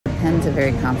Penn's a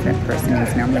very confident person.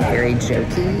 He's normally very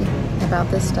jokey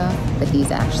about this stuff, but he's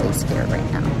actually scared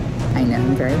right now. I know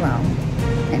him very well,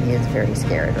 and he is very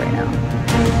scared right now.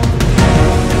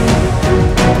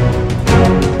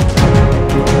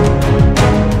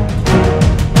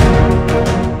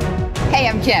 Hey,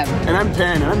 I'm Kim. And I'm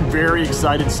Penn, and I'm very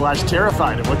excited /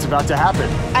 terrified of what's about to happen.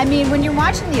 I mean, when you're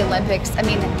watching the Olympics, I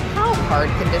mean, how hard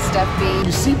could this stuff be?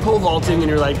 You see pole vaulting and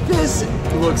you're like, this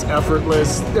looks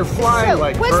effortless. They're flying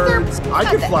like birds. I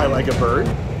could fly like a bird.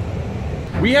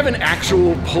 We have an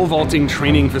actual pole vaulting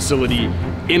training facility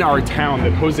in our town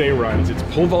that Jose runs. It's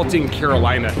Pole Vaulting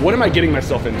Carolina. What am I getting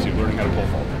myself into learning how to pole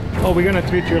vault? Oh, we're gonna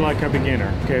treat you like a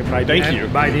beginner. Okay. By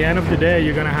the end of the day,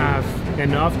 you're gonna have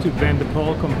enough to bend the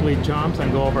pole, complete jumps,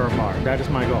 and go over a bar. That is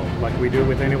my goal. Like we do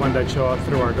with anyone that shows up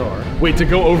through our door. Wait, to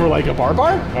go over like a bar?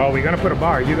 Oh, we're gonna put a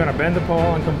bar. You're gonna bend the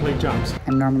pole and complete jumps.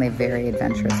 I'm normally a very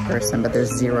adventurous person, but there's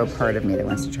zero part of me that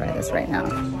wants to try this right now.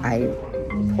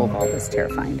 Pole vault is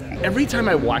terrifying to me. Every time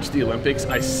I watch the Olympics,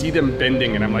 I see them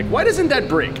bending, and I'm like, why doesn't that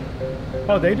break?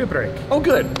 Oh, they do break. Oh,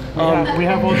 good. We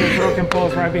have all those broken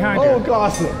poles right behind you. Oh,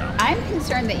 awesome. I'm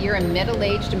concerned that you're a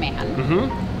middle-aged man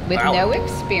with no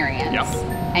experience,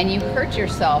 and you hurt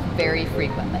yourself very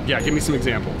frequently. Yeah, give me some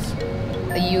examples.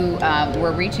 You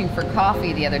were reaching for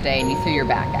coffee the other day and you threw your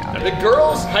back out. The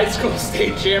girls' high school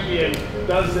state champion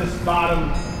does this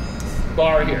bottom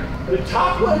bar here. The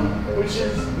top one, which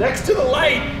is next to the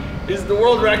light, is the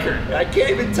world record. I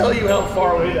can't even tell you how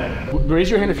far away that is. Raise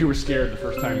your hand if you were scared the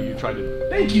first time you tried to.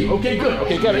 Thank you. Okay, good.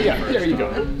 Okay, got it. Yeah, there you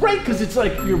go. Right, because it's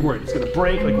like you're worried it's gonna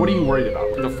break. Like, what are you worried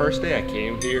about? The first day I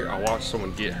came here, I watched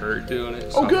someone get hurt doing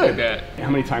it. Oh, good. How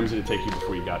many times did it take you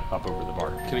before you got up over the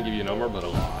bar? Couldn't give you a number, but a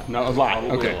lot. No, a lot.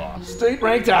 Probably okay. A lot.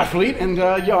 State-ranked athlete and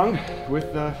young with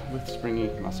springy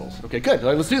muscles. Okay, good.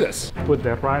 Let's do this. Put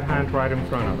that right hand right in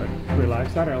front of it.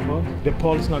 Relax that elbow. The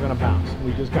pole is not gonna bounce.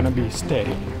 We're just gonna be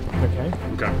steady. Okay?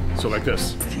 Okay. So like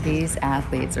this. These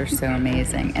athletes are so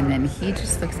amazing, and then he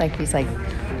just looks like he's like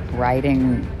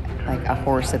riding like a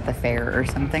horse at the fair or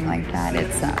something like that.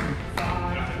 It's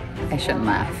I shouldn't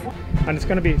laugh. And it's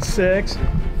gonna be 6,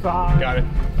 5, got it.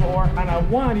 4, and a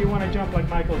 1. You want to jump like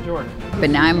Michael Jordan. But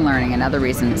now I'm learning another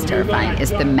reason it's terrifying is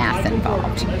the math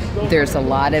involved. There's a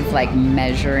lot of like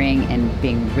measuring and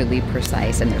being really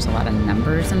precise, and there's a lot of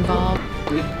numbers involved.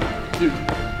 3, 2,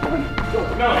 1,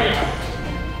 go. No, hang on.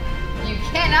 You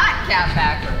cannot count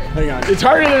backwards. Hang on. It's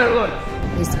harder than it looks.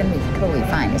 He's gonna be totally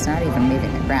fine. He's not even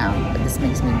moving the ground, but this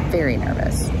makes me very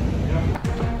nervous.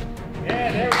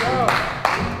 Yeah, there we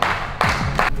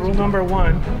go. Rule number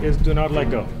 1 is do not let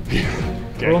go.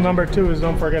 Okay. Rule number 2 is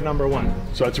don't forget number 1.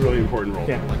 So that's a really important rule.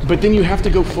 Yeah. But then you have to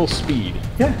go full speed.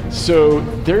 Yeah. So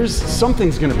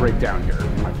something's gonna break down here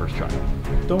in my first try.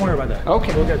 Don't worry about that.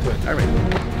 Okay. We'll get to it. All right.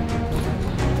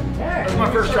 That's my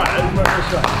first try. That's my first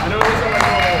try. I know this is like,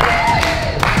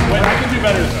 wait, I can do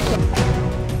better though.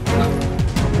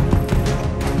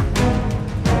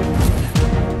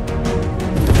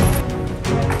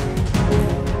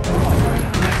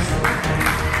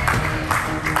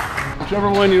 Whichever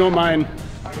one you don't mind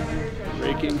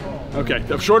breaking. Okay,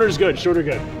 the shorter is good, shorter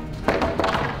good.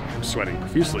 I'm sweating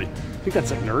profusely. I think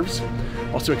that's like nerves.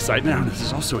 Also excitement. This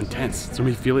is also intense. So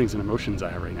many feelings and emotions I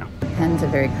have right now. Penn's a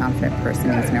very confident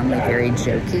person. He's normally very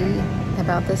jokey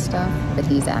about this stuff, but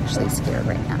he's actually scared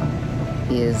right now.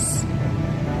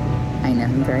 I know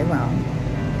him very well,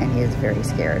 and he is very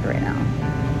scared right now.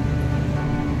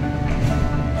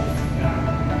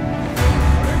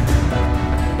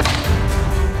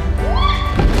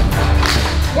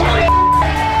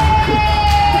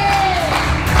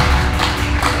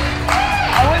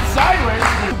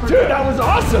 Dude, that was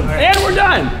awesome. And we're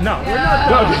done. No, we're not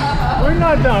done. We're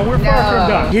not done. We're far from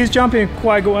done. He's jumping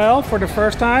quite well for the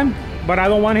first time, but I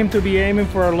don't want him to be aiming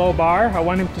for a low bar. I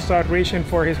want him to start reaching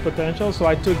for his potential. So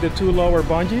I took the 2 lower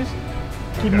bungees.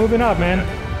 Keep moving up, man.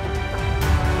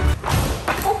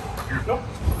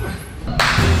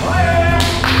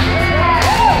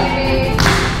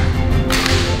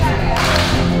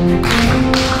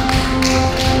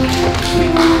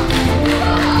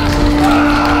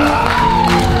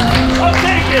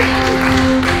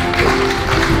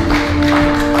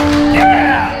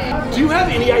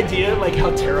 Like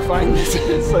how terrifying this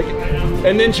is, like,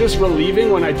 and then just relieving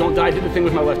when I don't die. I did the thing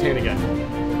with my left hand again.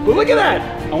 But look at that!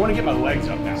 I want to get my legs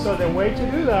up now. So the way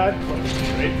to do that,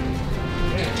 right?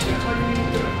 That's how you need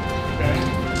to do it.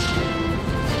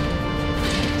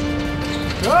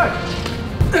 Okay.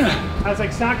 Good. That's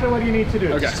exactly what you need to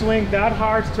do. Okay. Swing that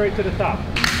hard straight to the top.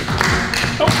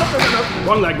 Oh, no.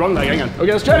 Wrong leg, hang on.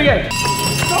 Okay, let's try it again.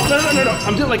 No.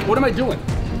 I'm doing like, what am I doing?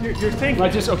 You're thinking.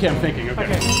 I'm thinking,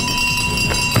 okay.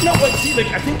 No, wait, see, like,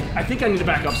 I think I need to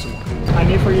back up some more. I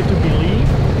need for you to believe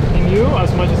in you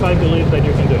as much as I believe that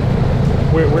you can do it.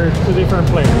 We're two different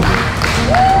players.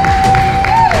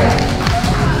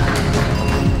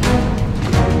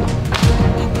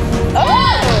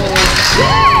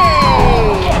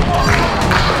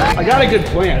 I got a good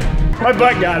plan. My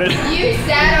butt got it. You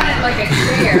sat on it like a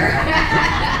chair.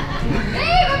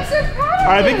 Babe, I'm so proud of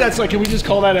you. I think that's like, can we just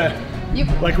call that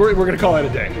like we're gonna call that a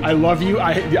day. I love you.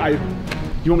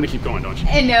 You want me to keep going, don't you?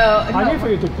 No. I need for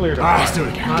you to clear the bar. Let's do it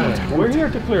again. We're here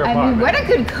to clear a bar. I mean, what a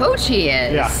good coach he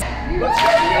is. Yeah. Let's go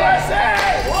USA!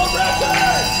 World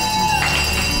record!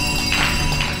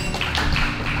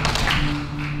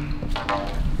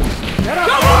 Get up.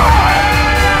 Come on!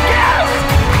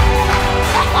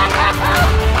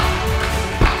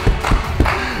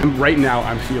 Yes! Right now,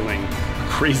 I'm feeling a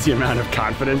crazy amount of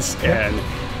confidence and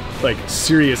like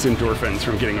serious endorphins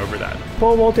from getting over that.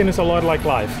 Pole vaulting is a lot like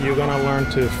life. You're gonna learn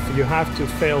you have to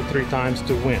fail 3 times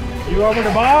to win. You over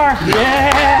the bar?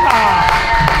 Yeah!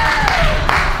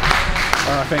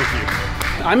 Thank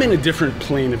you. I'm in a different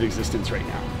plane of existence right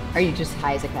now. Are you just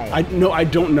high as a kite? No, I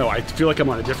don't know. I feel like I'm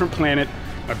on a different planet.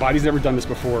 My body's never done this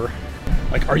before.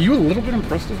 Like, are you a little bit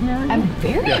impressed with me? I'm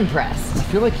very impressed. I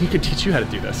feel like he could teach you how to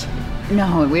do this.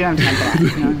 No, we don't have time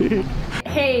for that. No.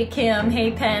 Hey Kim,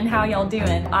 hey Penn, how y'all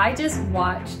doing? I just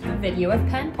watched the video of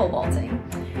Penn pole vaulting.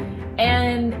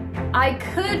 And I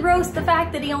could roast the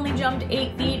fact that he only jumped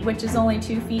 8 feet, which is only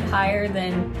 2 feet higher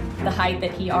than the height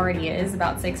that he already is,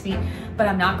 about 6 feet, but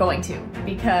I'm not going to,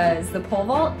 because the pole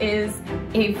vault is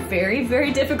a very,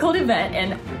 very difficult event,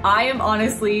 and I am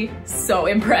honestly so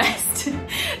impressed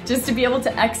just to be able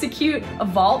to execute a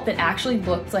vault that actually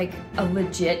looked like a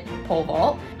legit pole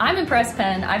vault. I'm impressed,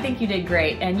 Penn. I think you did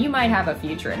great, and you might have a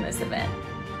future in this event.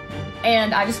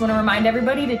 And I just want to remind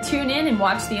everybody to tune in and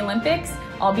watch the Olympics.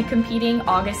 I'll be competing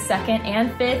August 2nd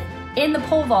and 5th in the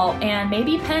pole vault, and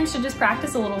maybe Penn should just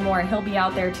practice a little more and he'll be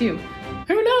out there too.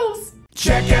 Who knows?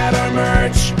 Check out our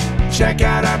merch, check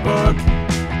out our book,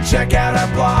 check out our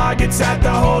blog. It's at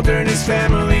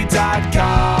theholdernessfamily.com.